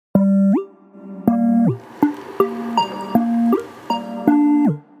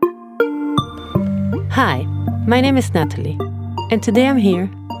Hi, my name is Natalie, and today I'm here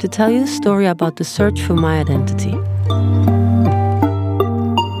to tell you a story about the search for my identity.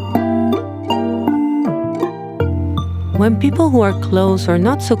 When people who are close or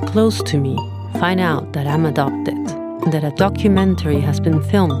not so close to me find out that I'm adopted and that a documentary has been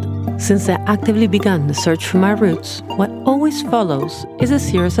filmed since I actively began the search for my roots, what always follows is a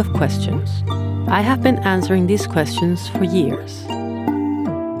series of questions. I have been answering these questions for years.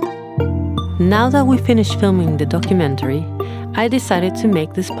 Now that we finished filming the documentary, I decided to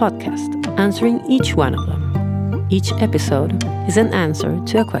make this podcast, answering each one of them. Each episode is an answer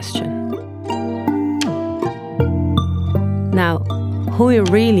to a question. Now, who we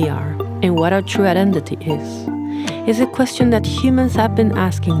really are and what our true identity is a question that humans have been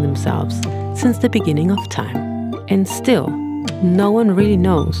asking themselves since the beginning of time. And still, no one really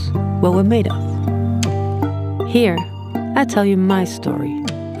knows what we're made of. Here, I tell you my story,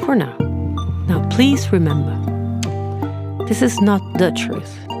 for now. Now, please remember, this is not the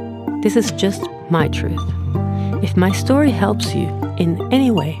truth. This is just my truth. If my story helps you in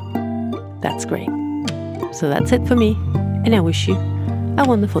any way, that's great. So that's it for me, and I wish you a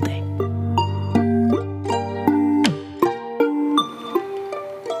wonderful day.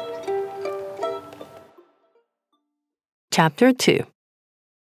 Chapter 2.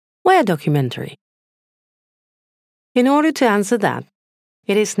 Why a documentary? In order to answer that,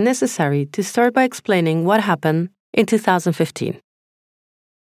 it is necessary to start by explaining what happened in 2015.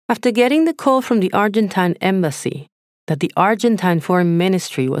 After getting the call from the Argentine Embassy that the Argentine Foreign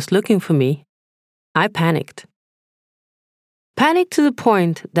Ministry was looking for me, I panicked. Panicked to the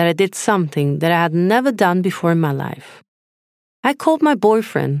point that I did something that I had never done before in my life. I called my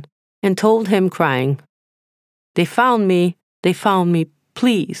boyfriend and told him crying, They found me,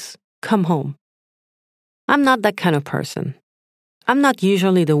 please, come home. I'm not that kind of person. I'm not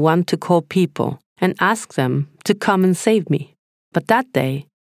usually the one to call people and ask them to come and save me. But that day,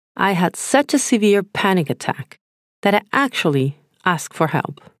 I had such a severe panic attack that I actually asked for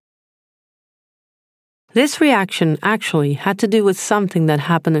help. This reaction actually had to do with something that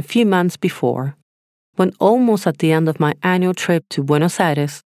happened a few months before, when almost at the end of my annual trip to Buenos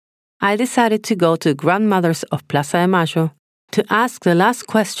Aires, I decided to go to the grandmothers of Plaza de Mayo to ask the last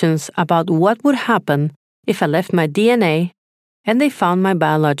questions about what would happen if I left my DNA and they found my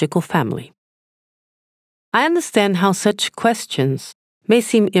biological family. I understand how such questions may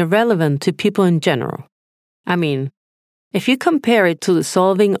seem irrelevant to people in general. I mean, if you compare it to the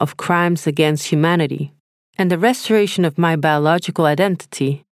solving of crimes against humanity and the restoration of my biological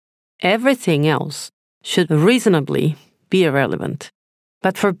identity, everything else should reasonably be irrelevant.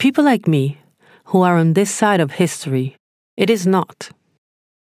 But for people like me, who are on this side of history, it is not.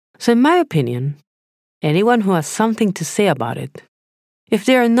 So in my opinion, anyone who has something to say about it, if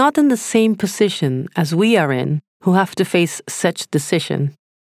they are not in the same position as we are in, who have to face such decision,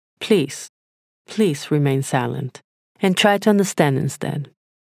 please remain silent and try to understand instead.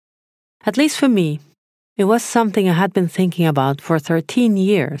 At least for me, it was something I had been thinking about for 13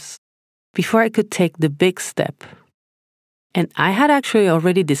 years before I could take the big step. And I had actually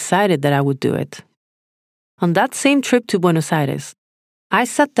already decided that I would do it. On that same trip to Buenos Aires, I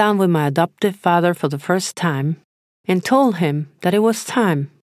sat down with my adoptive father for the first time and told him that it was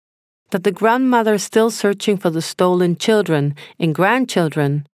time, that the grandmother still searching for the stolen children and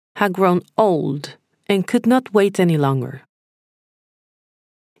grandchildren had grown old and could not wait any longer.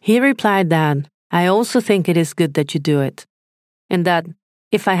 He replied that I also think it is good that you do it, and that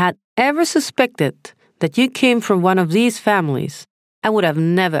if I had ever suspected that you came from one of these families, I would have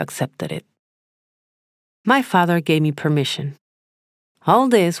never accepted it. My father gave me permission. All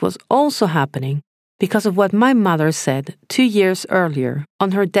this was also happening because of what my mother said 2 years earlier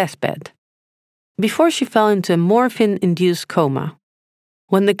on her deathbed, before she fell into a morphine-induced coma,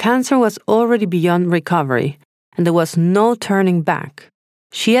 when the cancer was already beyond recovery and there was no turning back.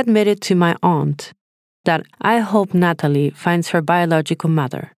 She admitted to my aunt that I hope Natalie finds her biological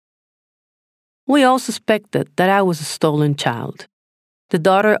mother. We all suspected that I was a stolen child, the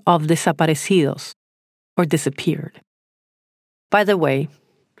daughter of desaparecidos, or disappeared. By the way,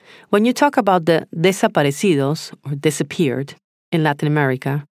 when you talk about the desaparecidos, or disappeared, in Latin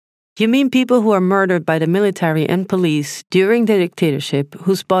America, you mean people who are murdered by the military and police during the dictatorship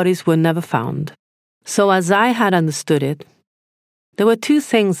whose bodies were never found. So as I had understood it, there were two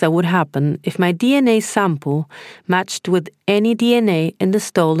things that would happen if my DNA sample matched with any DNA in the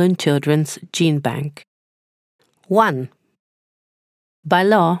stolen children's gene bank. 1. By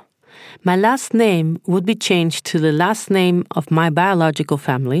law, my last name would be changed to the last name of my biological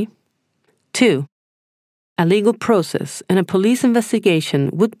family. 2. A legal process and a police investigation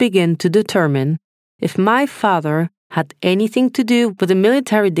would begin to determine if my father had anything to do with the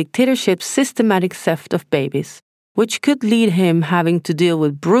military dictatorship's systematic theft of babies, which could lead him having to deal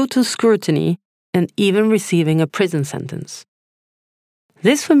with brutal scrutiny and even receiving a prison sentence.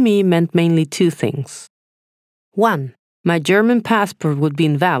 This for me meant mainly two things. One, my German passport would be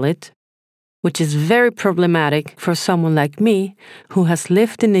invalid, which is very problematic for someone like me who has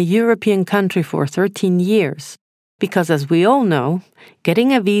lived in a European country for 13 years. Because as we all know,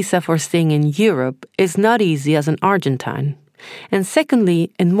 getting a visa for staying in Europe is not easy as an Argentine. And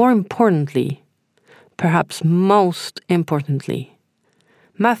secondly, and more importantly, perhaps most importantly,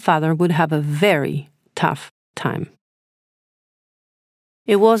 my father would have a very tough time.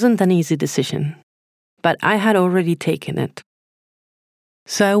 It wasn't an easy decision, but I had already taken it.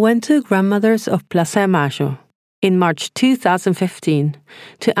 So I went to the grandmothers of Plaza Mayo in March 2015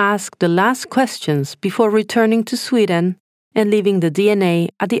 to ask the last questions before returning to Sweden and leaving the DNA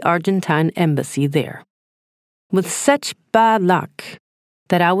at the Argentine Embassy there. With such bad luck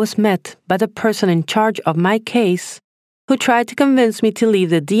that I was met by the person in charge of my case who tried to convince me to leave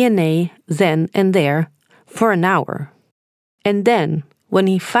the DNA then and there for an hour. And then, when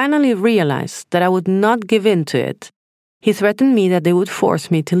he finally realized that I would not give in to it, he threatened me that they would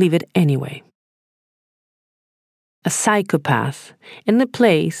force me to leave it anyway. A psychopath in a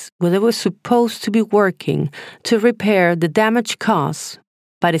place where they were supposed to be working to repair the damage caused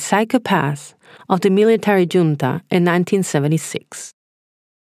by the psychopath of the military junta in 1976.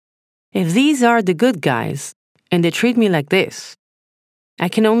 If these are the good guys and they treat me like this, I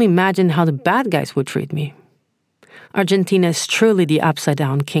can only imagine how the bad guys would treat me. Argentina is truly the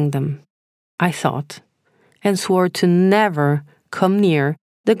upside-down kingdom, I thought, and swore to never come near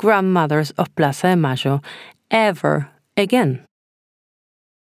the grandmothers of Plaza de Mayo ever again.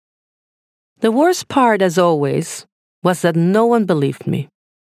 The worst part, as always, was that no one believed me.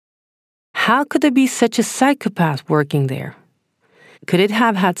 How could there be such a psychopath working there? Could it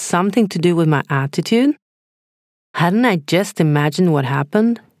have had something to do with my attitude? Hadn't I just imagined what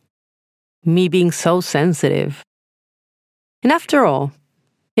happened? Me being so sensitive. And after all,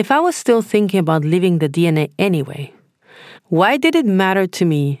 if I was still thinking about leaving the DNA anyway, why did it matter to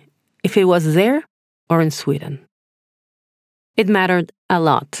me if it was there or in Sweden? It mattered a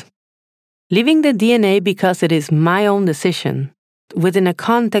lot. Leaving the DNA because it is my own decision, within a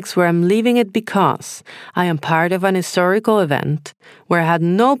context where I'm leaving it because I am part of an historical event where I had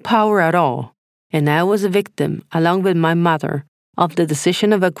no power at all, and I was a victim, along with my mother, of the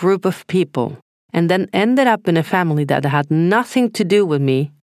decision of a group of people, and then ended up in a family that had nothing to do with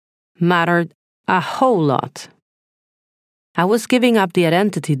me, mattered a whole lot. I was giving up the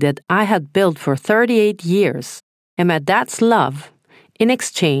identity that I had built for 38 years and my dad's love in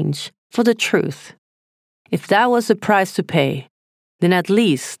exchange for the truth. If that was the price to pay, then at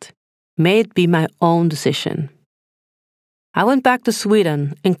least may it be my own decision. I went back to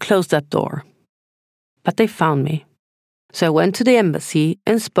Sweden and closed that door. But they found me. So I went to the embassy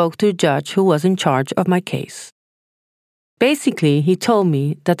and spoke to a judge who was in charge of my case. Basically, he told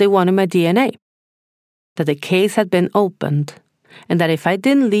me that they wanted my DNA, that the case had been opened, and that if I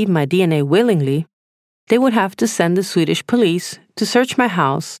didn't leave my DNA willingly, they would have to send the Swedish police to search my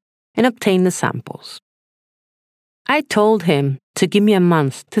house and obtain the samples. I told him to give me a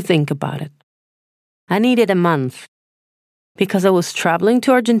month to think about it. I needed a month because I was traveling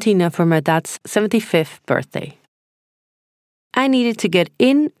to Argentina for my dad's 75th birthday. I needed to get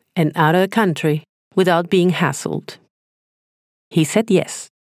in and out of the country without being hassled. He said yes.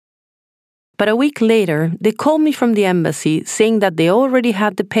 But a week later, they called me from the embassy saying that they already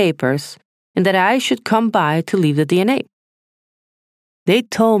had the papers and that I should come by to leave the DNA. They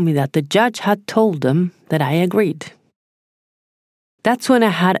told me that the judge had told them that I agreed. That's when I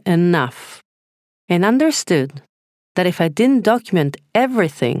had enough and understood that if I didn't document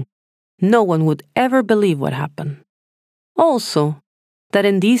everything, no one would ever believe what happened. Also, that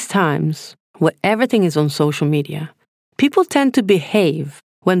in these times, where everything is on social media, people tend to behave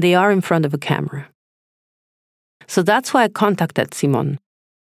when they are in front of a camera. So that's why I contacted Simon,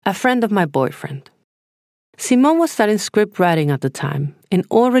 a friend of my boyfriend. Simon was studying script writing at the time and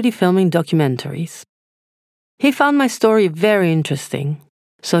already filming documentaries. He found my story very interesting,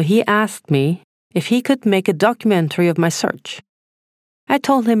 so he asked me if he could make a documentary of my search. I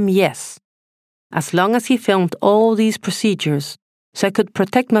told him yes, as long as he filmed all these procedures so I could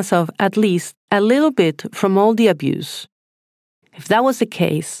protect myself at least a little bit from all the abuse. If that was the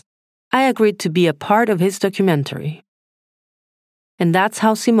case, I agreed to be a part of his documentary. And that's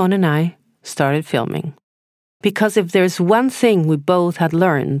how Simon and I started filming. Because if there's one thing we both had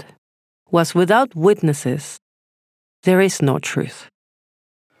learned, was without witnesses, there is no truth.